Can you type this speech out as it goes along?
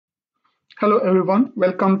Hello everyone,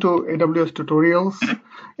 welcome to AWS Tutorials.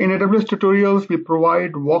 In AWS Tutorials, we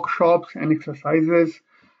provide workshops and exercises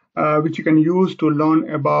which you can use to learn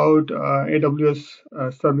about AWS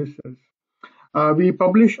services. We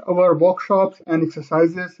publish our workshops and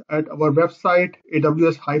exercises at our website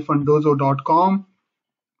aws-dozo.com,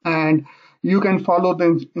 and you can follow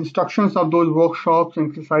the instructions of those workshops and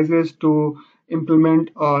exercises to implement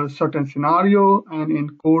a certain scenario, and in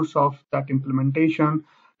course of that implementation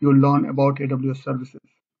you'll learn about AWS services.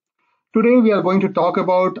 Today we are going to talk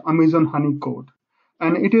about Amazon Honeycode,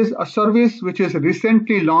 and it is a service which is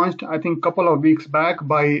recently launched, I think a couple of weeks back,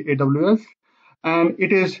 by AWS, and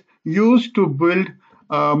it is used to build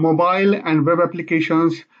mobile and web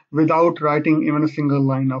applications without writing even a single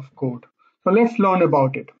line of code. So let's learn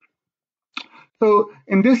about it. So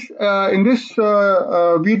in this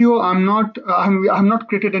video, I'm not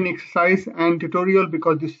created an exercise and tutorial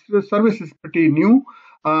because this service is pretty new,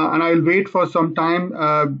 and I'll wait for some time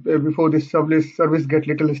before this service get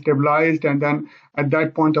little stabilized, and then at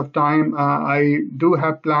that point of time, I do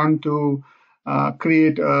have plan to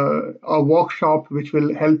create a workshop which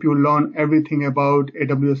will help you learn everything about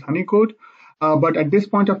AWS Honeycode. But at this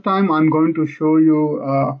point of time, I'm going to show you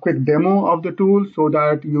a quick demo of the tool so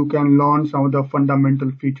that you can learn some of the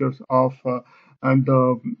fundamental features of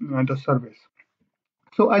the service.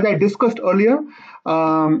 So as I discussed earlier,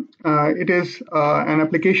 it is an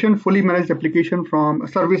application, fully managed application from a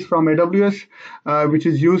service from AWS, which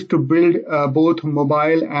is used to build both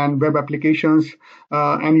mobile and web applications,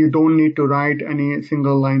 and you don't need to write any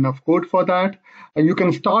single line of code for that. You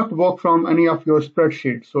can start work from any of your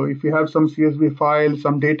spreadsheets. So if you have some CSV file,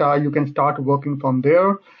 some data, you can start working from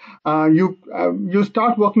there. You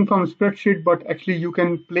start working from a spreadsheet, but actually you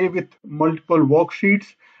can play with multiple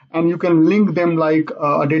worksheets, and you can link them like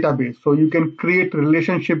a database. So you can create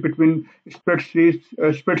relationship between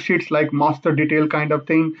spreadsheets like master detail kind of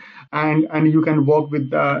thing, and you can work with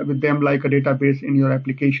them like a database in your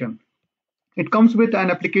application. It comes with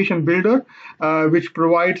an application builder, which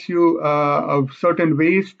provides you certain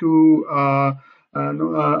ways to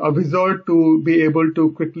a wizard to be able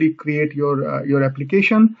to quickly create your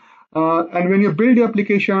application. And when you build your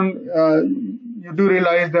application, you do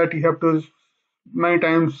realize that you have to many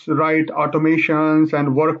times write automations and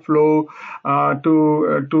workflow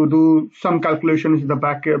to do some calculations in the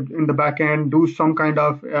back end, do some kind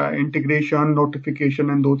of integration, notification,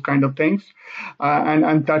 and those kind of things,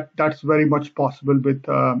 and that's very much possible with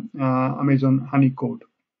Amazon Honeycode.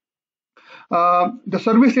 The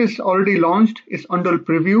service is already launched; it's under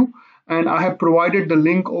preview, and I have provided the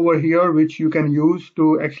link over here, which you can use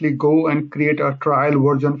to actually go and create a trial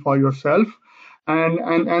version for yourself.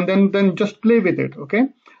 And then just play with it. Okay.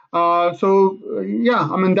 So yeah,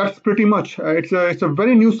 I mean that's pretty much. It's a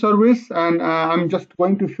very new service, and I'm just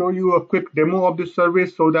going to show you a quick demo of this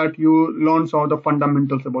service so that you learn some of the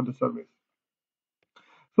fundamentals about the service.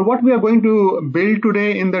 So what we are going to build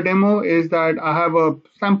today in the demo is that I have a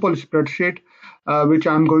sample spreadsheet which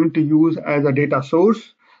I'm going to use as a data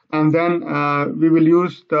source, and then we will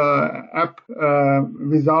use the app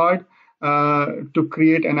wizard to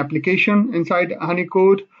create an application inside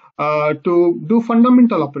Honeycode to do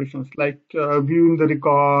fundamental operations like viewing the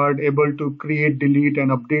record, able to create, delete,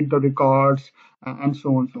 and update the records, and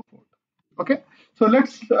so on and so forth. Okay, so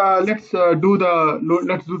let's do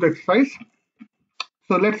the exercise.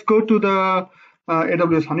 So let's go to the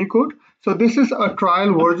AWS Honeycode. So this is a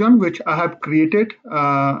trial version which I have created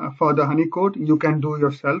for the Honeycode. You can do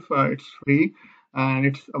yourself. It's free and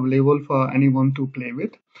it's available for anyone to play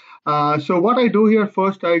with. So what I do here,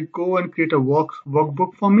 first I go and create a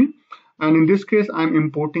workbook for me, and in this case I'm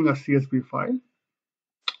importing a CSV file.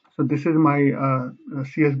 So this is my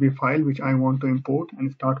CSV file which I want to import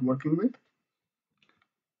and start working with.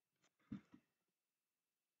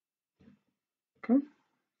 Okay,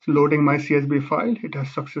 it's loading my CSV file. It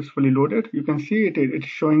has successfully loaded. You can see it's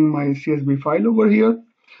showing my CSV file over here.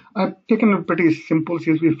 I've taken a pretty simple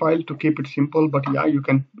CSV file to keep it simple, but yeah, you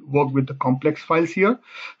can work with the complex files here.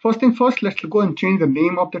 First thing first, let's go and change the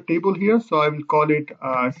name of the table here. So I will call it,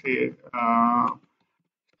 say,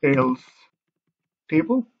 sales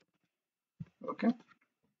table. Okay,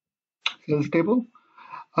 sales table.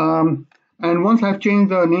 And once I've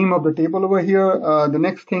changed the name of the table over here, the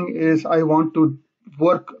next thing is I want to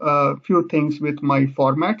work a few things with my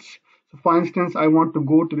formats. So for instance, I want to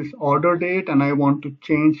go to this order date and I want to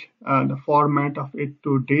change the format of it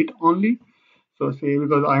to date only. So say,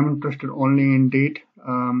 because I'm interested only in date,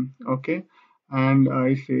 okay. And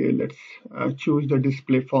I say, let's choose the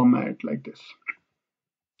display format like this.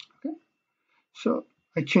 Okay. So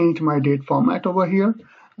I changed my date format over here.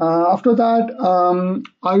 After that,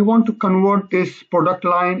 I want to convert this product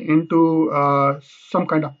line into some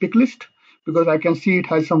kind of pick list, because I can see it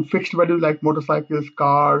has some fixed values like motorcycles,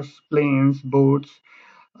 cars, planes, boats.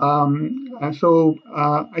 And so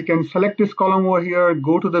I can select this column over here,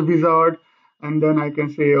 go to the wizard, and then I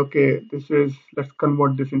can say, okay, let's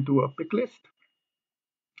convert this into a pick list.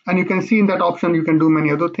 And you can see in that option, you can do many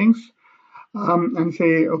other things. And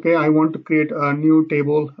say, okay, I want to create a new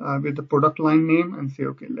table with the product line name, and say,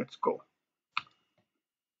 okay, let's go.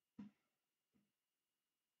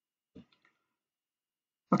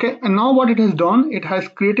 Okay, and now what it has done, it has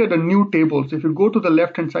created a new table. So if you go to the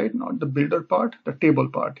left-hand side, not the builder part, the table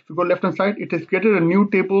part. If you go left-hand side, it has created a new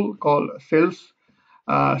table called sales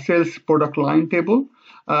product line table,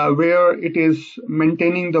 where it is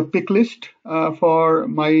maintaining the pick list for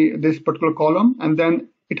this particular column, and then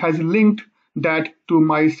it has linked that to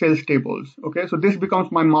my sales tables. Okay, so this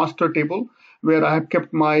becomes my master table where I have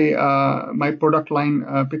kept my product line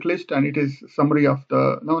pick list, and it is summary of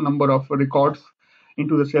the number of records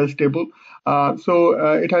into the sales table.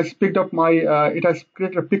 It has picked up it has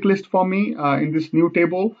created a pick list for me in this new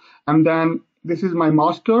table, and then this is my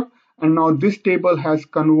master. And now this table has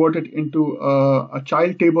converted into a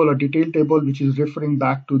child table, a detail table, which is referring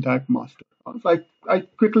back to that master. So I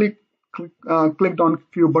quickly clicked on a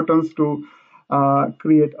few buttons to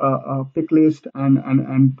create a pick list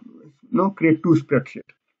and create two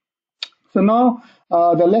spreadsheets. So now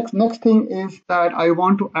the next thing is that I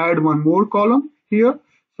want to add one more column here.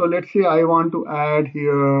 So let's say I want to add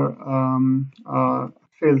here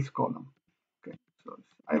sales column. Okay, so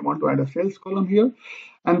I want to add a sales column here,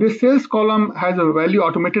 and this sales column has a value,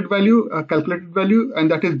 automated value, a calculated value, and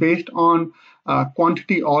that is based on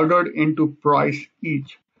quantity ordered into price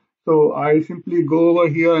each. So I simply go over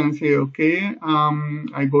here and say, okay,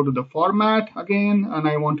 I go to the format again, and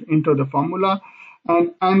I want to enter the formula,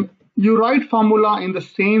 and you write formula in the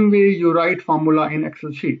same way you write formula in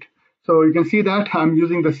Excel sheet. So you can see that I'm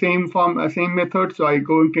using the same method. So I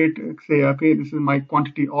go and say, okay, this is my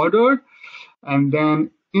quantity ordered, and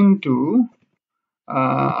then into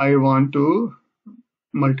I want to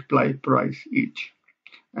multiply price each,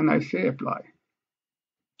 and I say apply.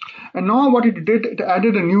 And now what it did, it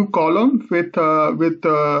added a new column with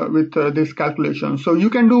this calculation. So you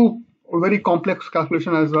can do a very complex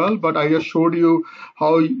calculation as well, but I just showed you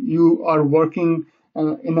how you are working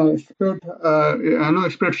in a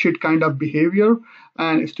spreadsheet kind of behavior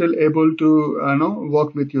and still able to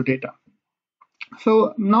work with your data.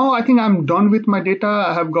 So now I think I'm done with my data.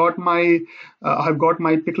 I have got my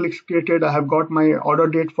pick list created. I have got my order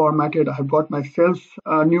date formatted. I have got my sales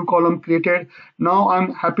new column created. Now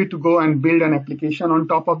I'm happy to go and build an application on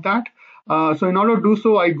top of that. So in order to do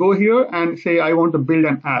so, I go here and say I want to build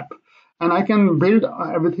an app. And I can build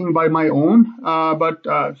everything by my own, but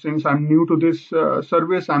since I'm new to this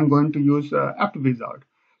service, I'm going to use App Wizard.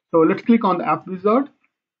 So let's click on the App Wizard.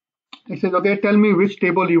 It says, okay, tell me which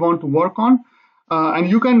table you want to work on. And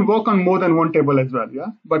you can work on more than one table as well,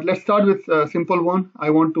 yeah. But let's start with a simple one. I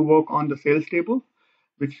want to work on the sales table,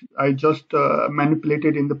 which I just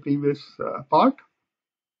manipulated in the previous part.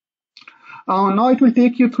 Now it will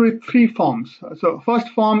take you through 3 forms. So first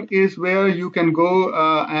form is where you can go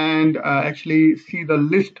and actually see the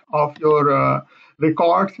list of your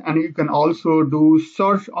records, and you can also do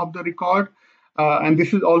search of the record. And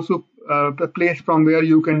this is also the place from where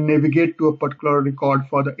you can navigate to a particular record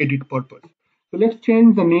for the edit purpose. So let's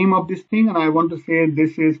change the name of this thing, and I want to say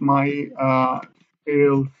this is my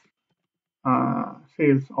sales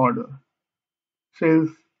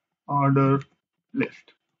order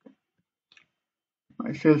list.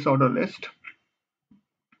 My sales order list,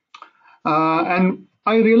 and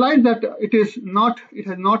I realized that it has not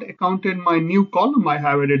accounted my new column I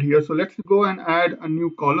have added here. So let's go and add a new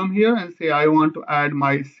column here and say I want to add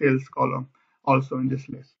my sales column also in this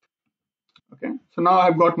list. Okay, so now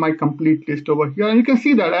I've got my complete list over here, and you can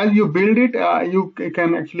see that as you build it, you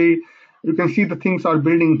can see the things are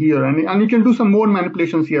building here, and you can do some more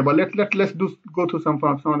manipulations here. But let's go through some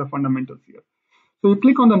of the fundamentals here. So you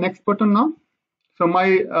click on the next button now. So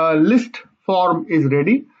my list form is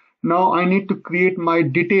ready. Now I need to create my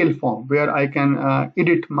detail form where I can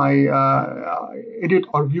edit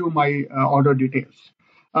or view my order details.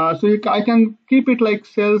 So I can keep it like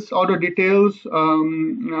sales order details.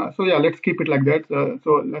 So yeah, let's keep it like that.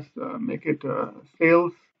 So let's make it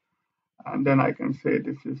sales, and then I can say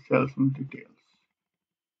this is sales and details.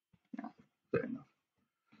 Yeah, fair enough.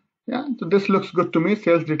 Yeah, so this looks good to me,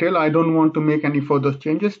 sales detail. I don't want to make any further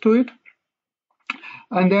changes to it.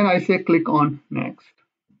 And then I say click on next.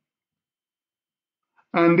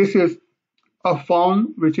 And this is a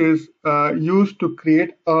form which is used to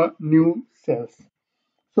create a new cells.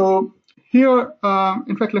 So here,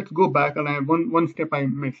 in fact, let's go back, and I have one step I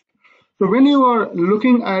missed. So when you are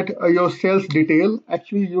looking at your sales detail,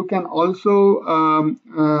 actually you can also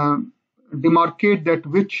demarcate that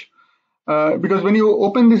which, because when you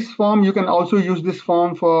open this form, you can also use this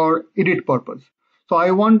form for edit purpose. So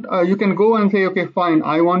I want, you can go and say, okay, fine,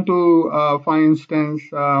 I want to, for instance,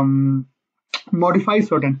 modify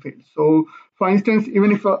certain fields. So for instance,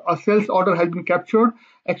 even if a sales order has been captured,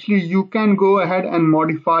 actually you can go ahead and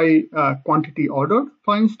modify quantity order,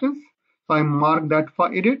 for instance. So I mark that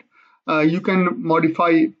for edit. You can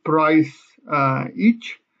modify price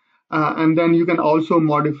each, and then you can also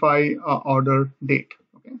modify order date.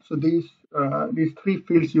 Okay, so these three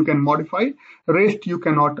fields you can modify. Rest you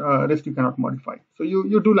cannot modify. So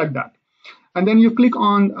you do like that, and then you click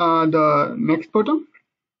on the next button.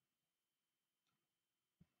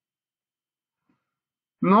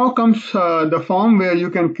 Now comes the form where you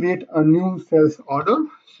can create a new sales order.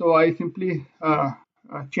 So I simply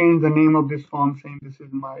change the name of this form, saying this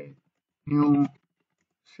is my new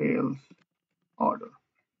sales order.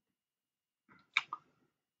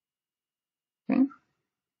 Okay,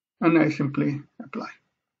 and I simply apply.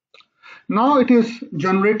 Now it is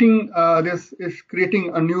generating, this is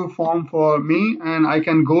creating a new form for me, and I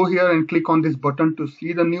can go here and click on this button to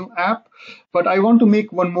see the new app. But I want to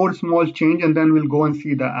make one more small change, and then we'll go and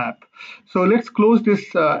see the app. So let's close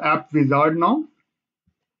this app wizard now.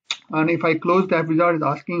 And if I close the app wizard, it's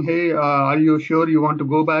asking, hey, are you sure you want to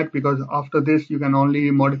go back? Because after this, you can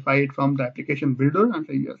only modify it from the application builder. And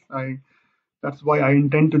say, yes, that's what I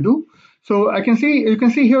intend to do. So you can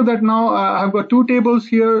see here that now I've got two tables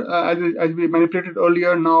here as we manipulated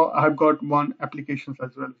earlier. Now I've got one application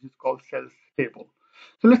as well, which is called sales table.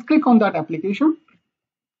 So let's click on that application.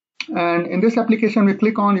 And in this application we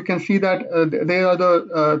click on, you can see that there are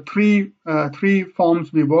the three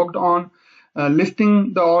forms we worked on.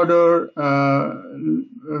 Listing the order,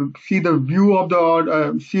 see the view of the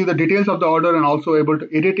order, see the details of the order, and also able to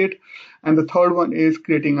edit it. And the third one is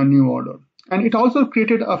creating a new order. And it also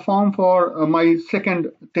created a form for my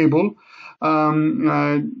second table.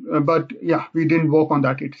 But yeah, we didn't work on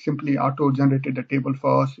that. It simply auto-generated the table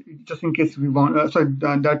for us, just in case we want,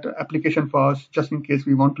 that application for us, just in case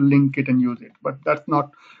we want to link it and use it. But that's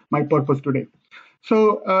not my purpose today.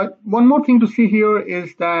 So one more thing to see here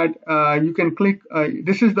is that you can click,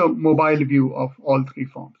 this is the mobile view of all three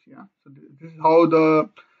forms. Yeah, so this is how the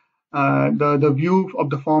view of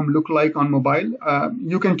the form look like on mobile.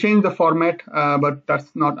 You can change the format, but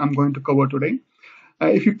that's not I'm going to cover today.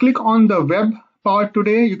 If you click on the web part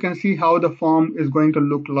today, you can see how the form is going to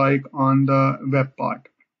look like on the web part.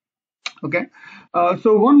 Okay,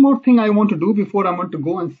 so one more thing I want to do before I want to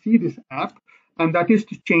go and see this app, and that is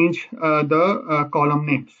to change the column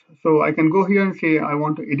names. So I can go here and say I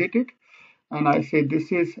want to edit it, and I say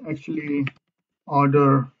this is actually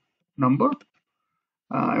order number.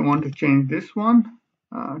 I want to change this one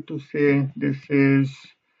to say this is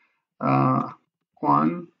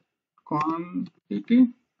quantity,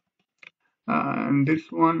 and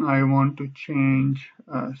this one I want to change,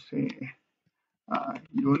 say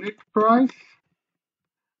unit price.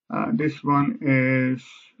 This one is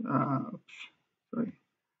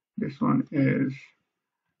this one is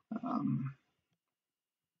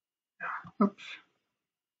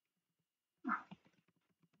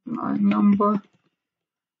line number,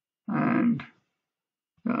 and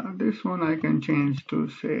this one I can change to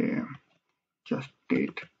say just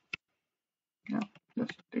date. Yeah,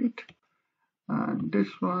 just date. And this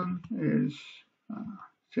one is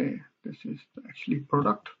say this is actually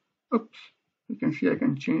product. Oops, you can see I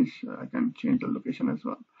can change the location as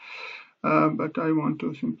well. But I want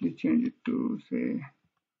to simply change it to say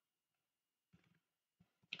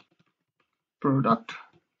product.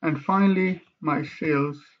 And finally, my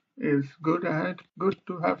sales is good ahead. Good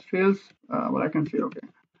to have sales. Well, I can say okay,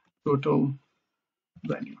 total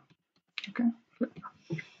value. Okay.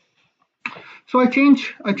 So I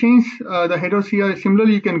change the headers here.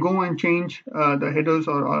 Similarly, you can go and change the headers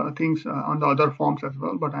or things on the other forms as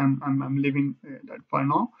well. But I'm leaving that for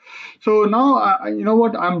now. So now you know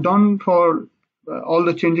what, I'm done for all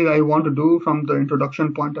the changes I want to do from the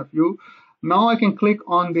introduction point of view. Now I can click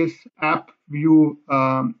on this app view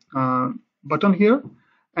button here,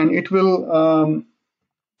 and it will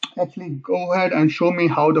actually go ahead and show me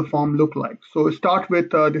how the form look like. So start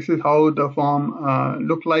with this is how the form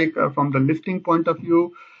look like from the listing point of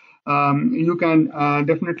view. You can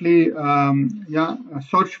definitely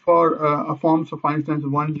search for a form. So for instance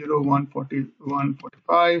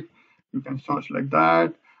 1014145, you can search like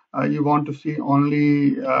that. You want to see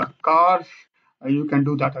only cars, you can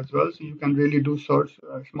do that as well. So you can really do search,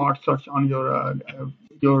 smart search on your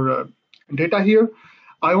data here.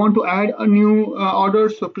 I want to add a new order,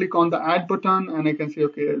 so click on the add button, and I can say,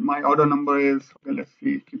 okay, my order number is, okay, let's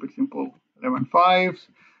see, keep it simple, 11 fives.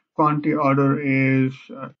 Quantity order is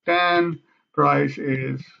 10. Price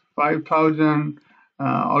is 5,000.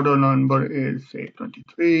 Order number is say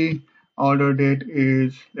 23. Order date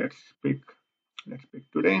is let's pick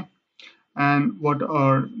today. And what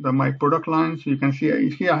are my product lines? You can see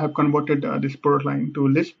here I have converted this product line into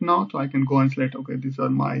list now, so I can go and select, okay, these are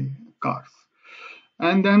my cars.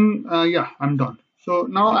 And then yeah, I'm done. So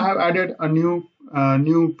now I have added a new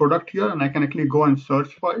product here, and I can actually go and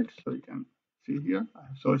search for it. So you can see here I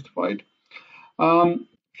have searched for it.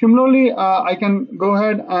 Similarly, I can go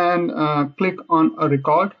ahead and click on a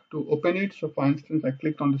record to open it. So for instance, I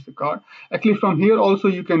clicked on this record. Actually, from here also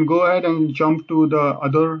you can go ahead and jump to the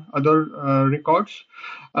other records.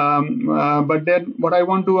 But then what I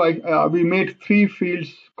want to, we made 3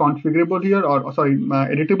 fields configurable here, or sorry,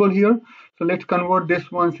 editable here. So let's convert this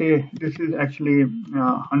one. Say this is actually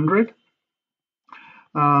 100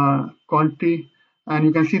 quantity. And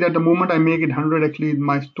you can see that the moment I make it 100, actually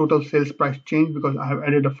my total sales price change, because I have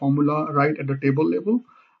added a formula right at the table level.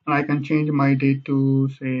 And I can change my date to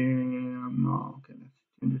say, okay, let's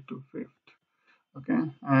change it to 5th. Okay,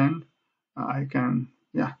 and I can,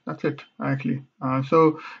 yeah, that's it actually.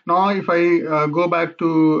 So now if I go back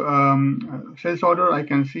to sales order, I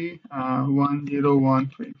can see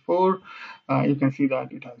 10134. You can see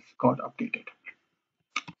that it has got updated.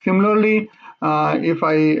 Similarly, if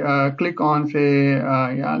I click on, say,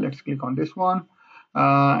 yeah, let's click on this one,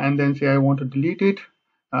 and then say I want to delete it,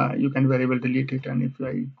 you can very well delete it. And if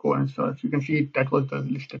I go and search, you can see that was the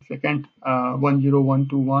listed second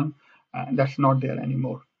 10121, and that's not there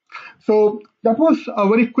anymore. So that was a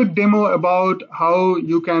very quick demo about how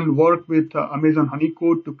you can work with Amazon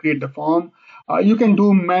Honeycode to create the form. You can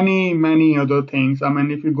do many other things. I mean,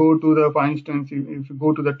 if you go to the, for instance, if you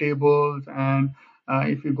go to the tables, and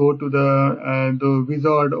if you go to the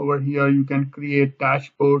wizard over here, you can create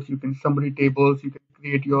dashboards, you can summary tables, you can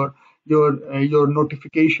create your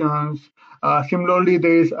notifications. Similarly,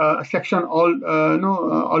 there is a section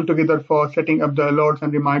altogether for setting up the alerts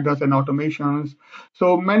and reminders and automations.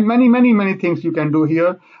 So many things you can do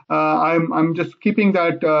here. I'm just keeping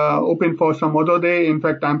that open for some other day. In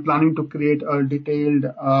fact, I'm planning to create a detailed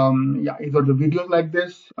either the videos like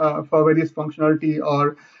this for various functionality,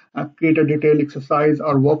 or create a detailed exercise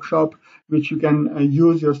or workshop which you can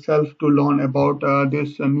use yourself to learn about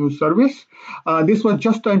this new service. This was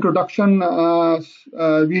just an introduction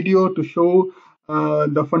video to show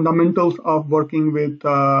the fundamentals of working with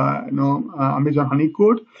Amazon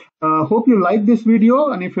Honeycode. Hope you like this video,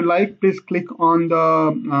 and if you like, please click on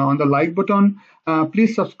the like button.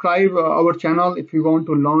 Please subscribe our channel if you want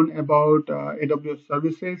to learn about AWS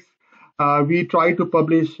services. We try to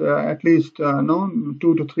publish at least 2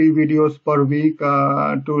 to 3 videos per week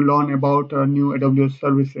to learn about new AWS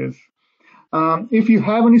services. If you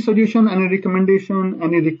have any suggestion, any recommendation,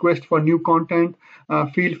 any request for new content,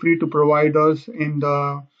 feel free to provide us in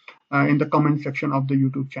the comment section of the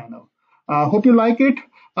YouTube channel. Hope you like it.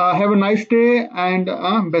 Have a nice day, and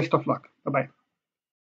best of luck. Bye-bye.